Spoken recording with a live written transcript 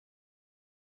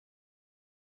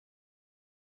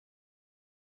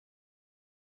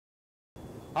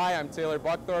Hi, I'm Taylor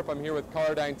Buckthorpe. I'm here with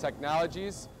Colordyne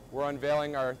Technologies. We're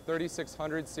unveiling our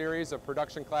 3600 series of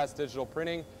production class digital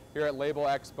printing here at Label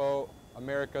Expo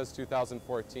Americas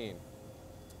 2014.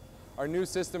 Our new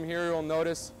system here, you'll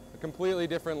notice a completely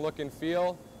different look and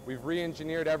feel. We've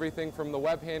re-engineered everything from the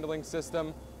web handling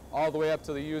system all the way up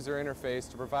to the user interface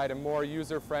to provide a more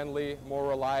user-friendly, more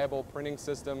reliable printing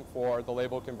system for the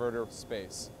label converter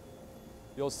space.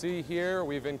 You'll see here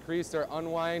we've increased our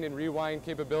unwind and rewind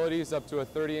capabilities up to a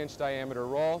 30-inch diameter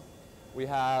roll. We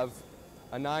have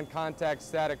a non-contact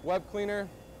static web cleaner.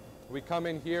 We come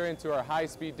in here into our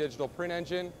high-speed digital print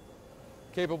engine,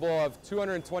 capable of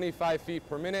 225 feet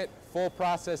per minute, full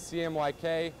process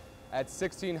CMYK at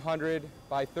 1600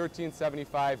 by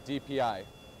 1375 DPI.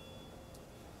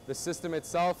 The system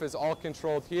itself is all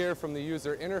controlled here from the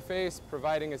user interface,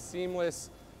 providing a seamless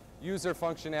user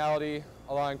functionality,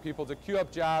 allowing people to queue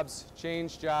up jobs,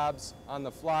 change jobs on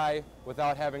the fly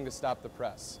without having to stop the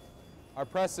press. Our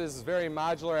press is very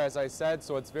modular, as I said,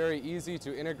 so it's very easy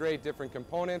to integrate different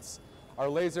components. Our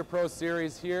Laser Pro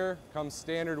series here comes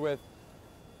standard with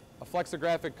a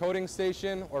flexographic coating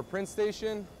station or print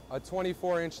station, a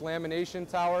 24-inch lamination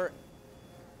tower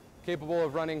capable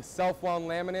of running self-wound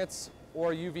laminates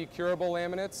or UV curable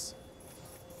laminates.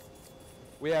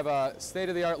 We have a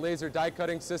state-of-the-art laser die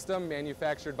cutting system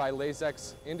manufactured by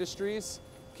Lazex Industries,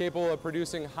 capable of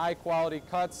producing high-quality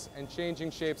cuts and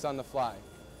changing shapes on the fly.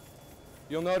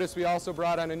 You'll notice we also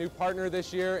brought on a new partner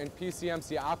this year in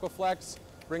PCMC Aquaflex,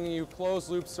 bringing you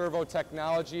closed-loop servo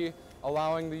technology,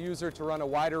 allowing the user to run a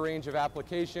wider range of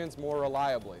applications more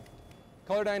reliably.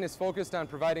 Colordyne is focused on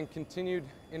providing continued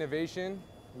innovation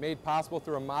made possible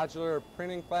through a modular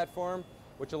printing platform,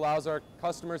 which allows our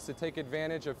customers to take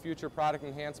advantage of future product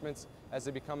enhancements as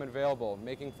they become available,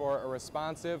 making for a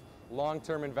responsive,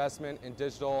 long-term investment in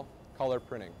digital color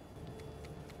printing.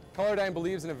 Colordyne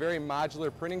believes in a very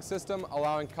modular printing system,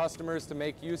 allowing customers to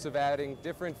make use of adding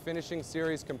different finishing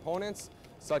series components,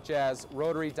 such as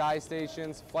rotary die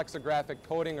stations, flexographic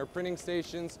coating or printing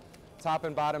stations, top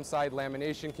and bottom side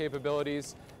lamination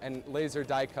capabilities, and laser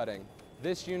die cutting.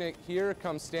 This unit here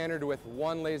comes standard with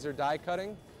one laser die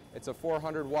cutting. It's a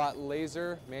 400-watt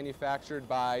laser manufactured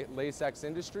by Lazex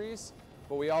Industries,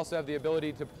 but we also have the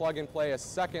ability to plug and play a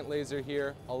second laser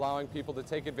here, allowing people to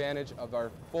take advantage of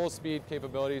our full speed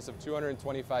capabilities of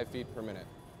 225 feet per minute.